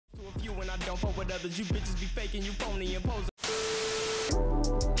when I don't fuck with others. You bitches be faking, you phony and posing.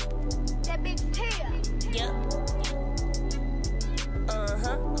 That big Tia. Yep.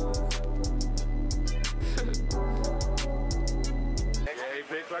 Hey,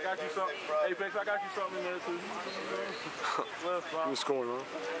 Pix, I got you something. Hey, Pix, I got you something in there too. What's going on?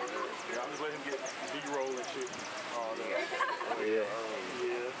 Yeah, I'm just letting him get B-roll and shit. Oh, Yeah. yeah.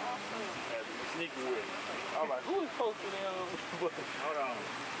 Had to sneak with it. I was like, who is posting him? Hold on.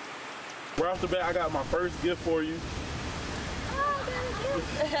 Right off the bat, I got my first gift for you. Oh,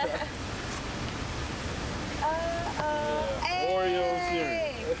 Yeah. Oreo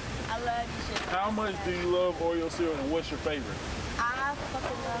cereal. I love you shit. How much do you love Oreo cereal and what's your favorite? I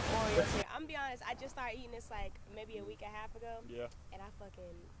fucking love Oreo cereal. I'm gonna be honest, I just started eating this like maybe a week and a half ago. Yeah. And I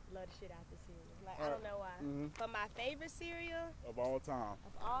fucking love the shit out this cereal. Like, I don't know why. But my favorite cereal Of all time.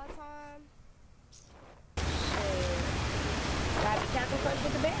 Gotta be Captain Crunch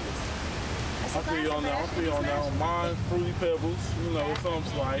with the berries. That's I feel you on that. I feel you on that. Mine, Fruity Pebbles, you know,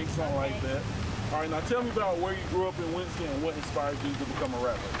 something like that. All right, now tell me about where you grew up in Winston and what inspired you to become a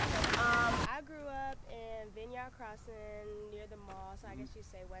rapper. I grew up in Vineyard Crossing near the mall, so I guess you'd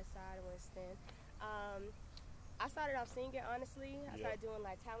say west side of Winston. I started off singing, honestly. I started doing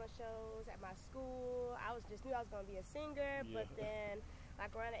like talent shows at my school. I just knew I was gonna be a singer, but then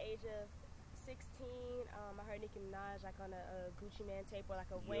like around the age of 16, I heard Nicki Minaj like on a Gucci Man tape or like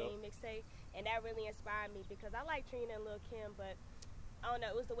a Wayne mixtape, and that really inspired me because I like Trina and Lil Kim, but I don't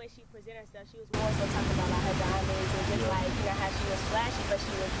know, it was the way she presented herself. She was more so talking about like her diamonds and just like, you know, how she was flashy, but she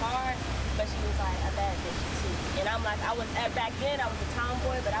was hard, but she was like a bad bitch too. And I'm like, back then I was a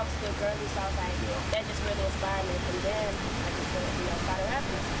tomboy, but I was still girly, so I was like, that just really inspired me. From then, I just started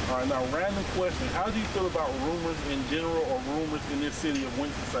rapping. All right, now random question. How do you feel about rumors in general or rumors in this city of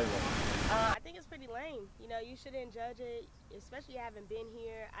Winston-Salem? I think it's pretty lame. You know, you shouldn't judge it, especially having been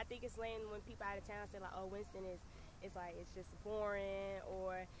here. I think it's lame when people out of town say like, oh, Winston it's like it's just boring,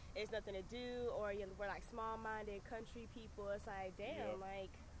 or it's nothing to do, or we're like small-minded country people. It's like, damn, like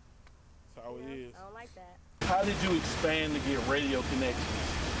that's how it is. I don't like that. How did you expand to get radio connections?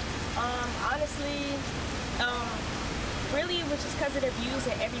 Honestly, really it was just because of the views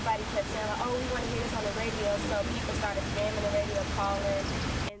that everybody kept saying, like, oh, we want to hear this on the radio, so people started spamming the radio, calling.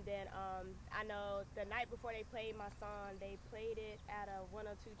 And then I know the night before they played my song, they played it at a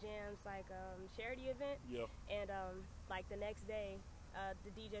 102 Jams like charity event. Yeah. And like the next day,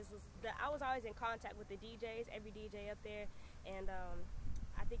 the DJs I was always in contact with the DJs, every DJ up there, and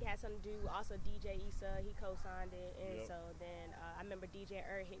I think it had something to do also DJ Issa, he co-signed it, and so then I remember DJ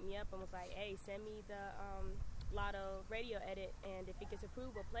hit me up and was like, hey, send me the Lotto radio edit, and if it gets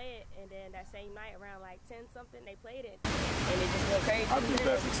approved, we'll play it. And then that same night around like 10 something, they played it, and it just went crazy. I think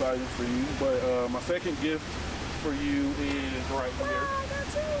that's exciting for you, but my second gift for you is right here. I got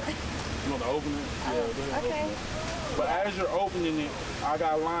two. You want to open it? Yeah, okay. Open it. But as you're opening it, I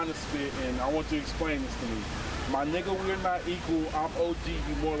got a line to spit, and I want you to explain this to me. My nigga, we're not equal. I'm OG,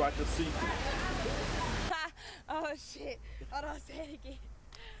 you more like a sequel. Oh shit. Hold on, say it again.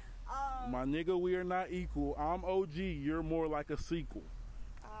 My nigga, we are not equal. I'm OG, you're more like a sequel.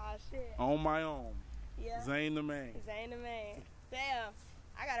 Oh shit. On my own. Yeah. Zane the man. Zane the man. Damn.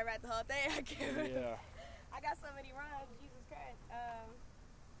 I gotta write the whole thing. I can't. Yeah. I got so many rhymes. Jesus Christ.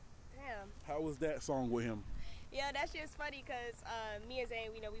 Damn. How was that song with him? Yeah, that shit's funny because me and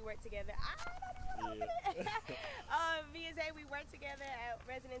Zane, we worked together. Me and Zane, we worked together at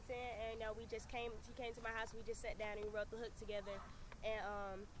Residence Inn, and he came to my house. We just sat down and we wrote the hook together,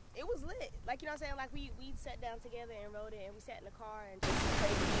 and it was lit. Like, you know what I'm saying? Like, we sat down together and wrote it, and we sat in the car and just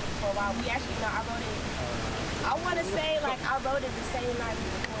played the beat for a while. We actually, I wrote it, I want to say, like, I wrote it the same night we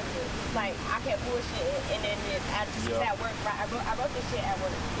recorded it. Like, I kept bullshitting, and then I just was at work, right? I wrote this shit at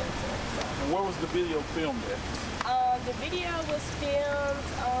work. So. And where was the video filmed at? The video was filmed,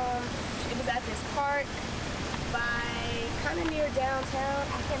 it was at this park by kind of near downtown.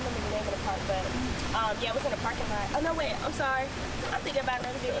 I can't remember the name of the park, but yeah, it was in a parking lot. Oh no, wait, I'm sorry. I'm thinking about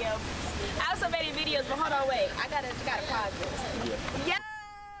another video. I have so many videos, but hold on, wait. I gotta pause this. Yeah,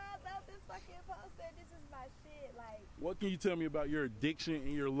 about this fucking poster. This is my shit. Like, what can you tell me about your addiction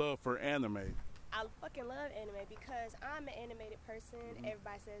and your love for anime? I fucking love anime because I'm an animated person.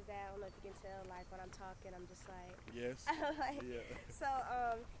 Everybody says that. I don't know if you can tell, like, when I'm talking, I'm just like... Yes. Like, yeah. So,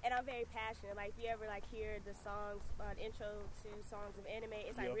 and I'm very passionate. Like, if you ever, like, hear the songs, intro to songs of anime,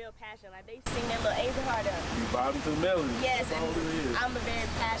 it's, like, real passionate. Like, they sing that little Asian heart up. You vibing to the melody. Yes, and I'm a very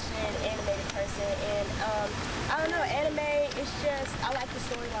passionate, animated person. And, I don't know, anime, it's just, I like the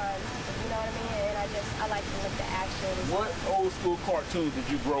storylines. You know what I mean? And I like the action. What old school cartoons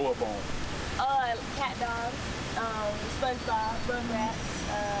did you grow up on? Cat Dog, SpongeBob, Rugrats,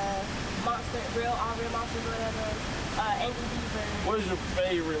 Ghostbusters or whatever, Angry Beaver. What is your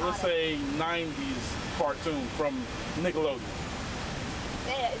favorite, let's say, 90s cartoon from Nickelodeon?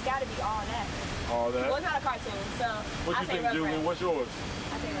 Yeah, it's got to be all that. All that? Well, it's not a cartoon, so What you think, Julian? What's yours?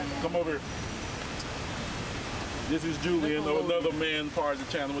 I say Rugrats. Come over here. This is Julian, another man part of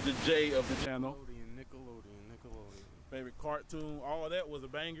the channel with the J of the channel. Nickelodeon. Favorite cartoon, all of that was a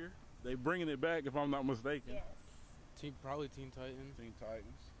banger. They bringing it back, if I'm not mistaken. Yes. Probably Teen Titans. Teen Titans.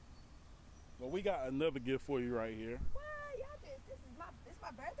 Well, we got another gift for you right here. What? Y'all this is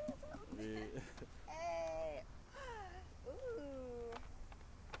my birthday or something? Yeah. Hey. Ooh.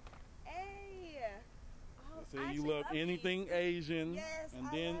 Hey. Oh, So I you actually love anything these. Asian. Yes, and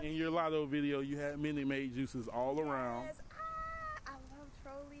I then love in your Lotto video, you had Minute Maid juices all around. Yes. I love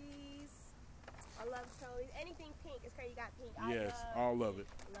trolleys. I love trolleys. Anything pink. It's crazy you got pink. Yes, all of it.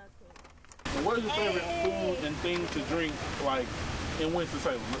 I love pink. So what is your favorite food and thing to drink, like in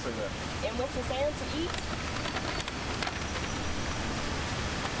Winston-Salem? Let's say that. In Winston-Salem to eat?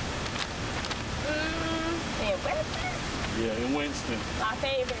 In Winston? Yeah, in Winston. My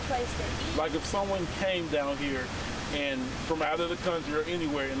favorite place to eat. Like if someone came down here and from out of the country or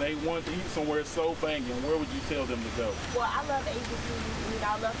anywhere and they wanted to eat somewhere so banging, where would you tell them to go? Well, I love Asian food.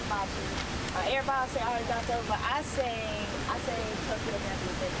 I love hibachi. Everybody say arigato, but I say Tokyo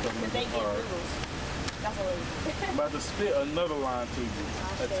Japanese because they get noodles. That's what it is. I'm about to spit another line to you.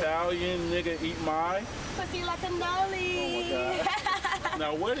 Italian nigga eat my pussy like a nolly. Oh my God.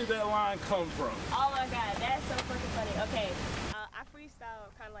 Now where did that line come from? Oh my God, that's so fucking funny. Okay, I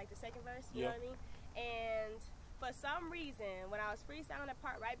freestyle kind of like the second verse, you know what I mean? And for some reason, when I was freestyling that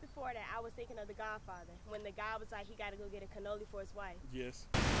part right before that, I was thinking of The Godfather. When the guy was like, he got to go get a cannoli for his wife. Yes.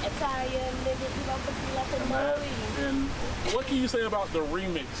 Italian nigga, you don't pussy like a nolly. And what can you say about the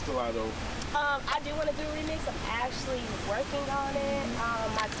remix to Lotto? I do want to do a remix. I'm actually working on it.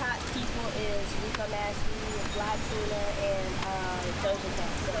 My top people is Rico Nasty, Fly Tina, and Doja Cat.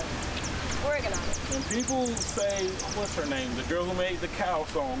 So, working on it. And people say, what's her name? The girl who made the cow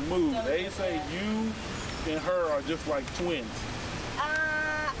song, Move. Doja They say Cat. you and her are just like twins.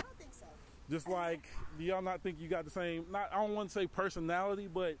 I don't think so. Just like, do y'all not think you got the same, I don't want to say personality,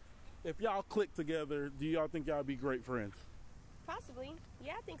 but if y'all click together, do y'all think y'all be great friends? Possibly.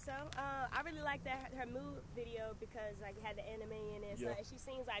 Yeah, I think so. I really like her Mood video because like it had the anime in it. So, and she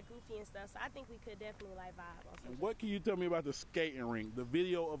sings like goofy and stuff. So I think we could definitely like vibe on something. What can you tell me about the skating rink, the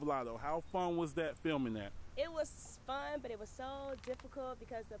video of Lotto? How fun was that filming that? It was fun, but it was so difficult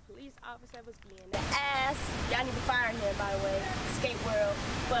because the police officer was being the ass. Y'all need to fire him, by the way, Skate World.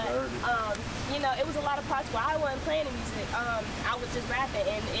 But, you know, it was a lot of parts where I wasn't playing the music. I was just rapping,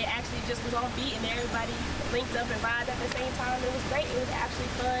 and it actually just was on beat, and everybody linked up and vibed at the same time. It was great. It was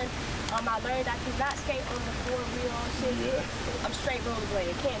actually fun. I learned I could not skate on the four-wheel shit. Yeah. I'm straight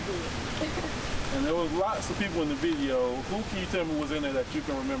rollerblading. Can't do it. And there was lots of people in the video. Who can you tell me was in there that you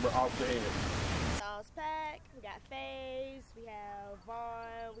can remember off the head? Pack, we got FaZe, we have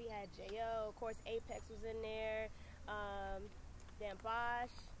Vaughn, we had J.O., of course Apex was in there, Dan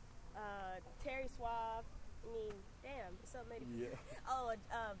Bosch, Terry Suave, I mean, damn, so many people. Oh,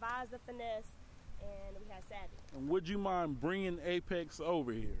 Vaz the Finesse, and we had Savage. And would you mind bringing Apex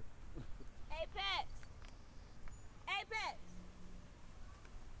over here? Apex! Apex!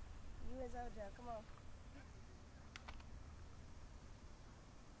 You and Zojo, come on.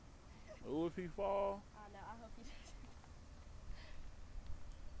 Oh, if he fall? Oh no, I hope he doesn't.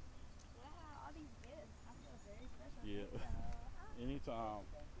 Wow, all these gifts. I feel very special. Yeah. Anytime.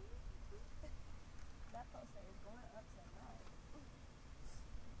 That poster is going up tonight.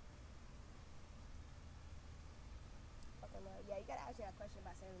 Fucking love. Yeah, you gotta ask me that question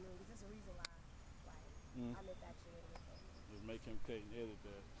about Sailor Moon because there's a reason why I'm infatuated with Sailor Moon. Just make him Kate and edit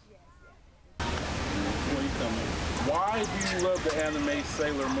that. Yes, yes. Before you come in, why do you love the anime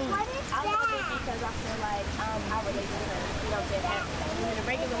Sailor Moon? I love it because I feel like I relate to her. You know what I'm saying? In a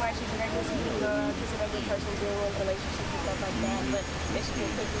regular world, she's a regular sweet girl, she's a regular person doing relationships and stuff like that. But then she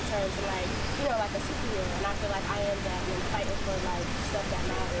can quickly turn to like, you know, like a superhero. And I feel like I am that when fighting for like stuff that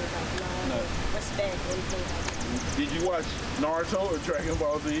matters, like love, respect, and things like that. Did you watch Naruto or Dragon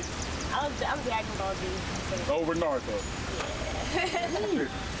Ball Z? I'm Dragon Ball Z. Over Naruto. Yeah.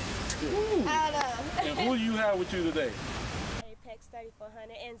 I don't know. And who you have with you today? Apex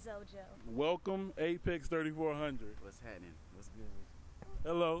 3400 and Zojo. Welcome, Apex 3400. What's happening? What's good?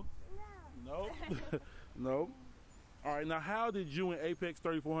 Hello? No. No? No? All right, now how did you and Apex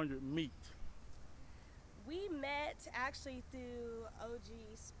 3400 meet? We met actually through OG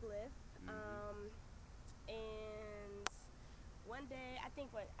Spliff. And one day, I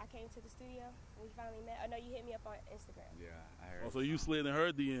think I came to the studio and we finally met. Oh no, you hit me up on Instagram. Yeah, I heard. Oh, so you slid in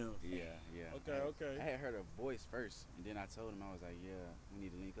her DMs. Yeah. Okay. I had heard her voice first, and then I told him, I was like, yeah, we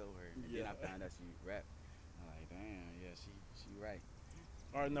need to link over. And then I found out she rap. I'm like, damn, yeah, she right.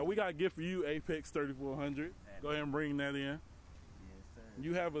 All right, now we got a gift for you, Apex 3400. Go ahead and bring that in. Yes, sir.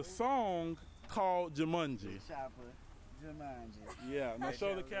 You have a song called Jumanji. Chopper, Jumanji. Yeah, now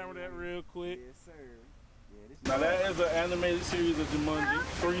show the camera that real quick. Yes, sir. Yeah, this Now that is an animated series of Jumanji,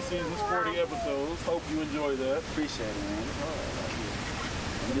 3 seasons, 40 episodes. Hope you enjoy that. appreciate it, man.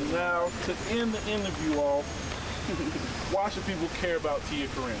 And now, to end the interview off, why should people care about Tia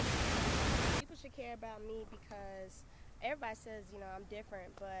Corine? People should care about me because everybody says, you know, I'm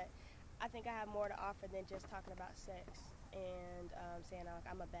different, but I think I have more to offer than just talking about sex and saying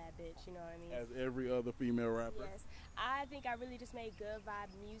I'm a bad bitch, you know what I mean? As every other female rapper. Yes. I think I really just made good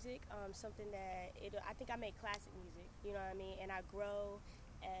vibe music, something that, I think I make classic music, you know what I mean? And I grow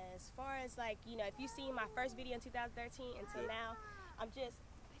as far as like, you know, if you see my first video in 2013 until now, I'm just,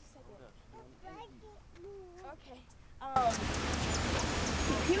 okay.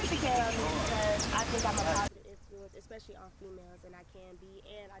 People should care about me because I think I'm a positive influence, especially on females, and I can be,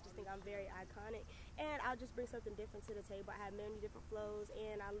 and I just think I'm very iconic, and I'll just bring something different to the table. I have many different flows,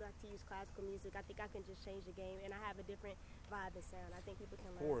 and I like to use classical music. I think I can just change the game, and I have a different vibe and sound. I think people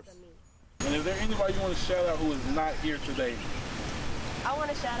can learn from me. And is there anybody you want to shout out who is not here today? I want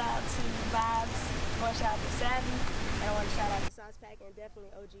to shout out to Vibes, I want to shout out to Savvy, and I want to shout out to Sauce Pack, and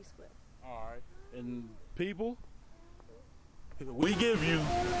definitely OG Swift. All right. And people, we give you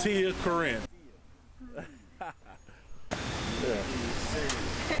Tia Corine.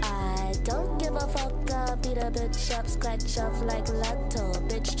 I don't give a fuck, I'll beat a bitch up, scratch off like Lotto.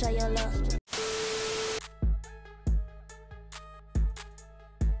 Bitch, try your luck.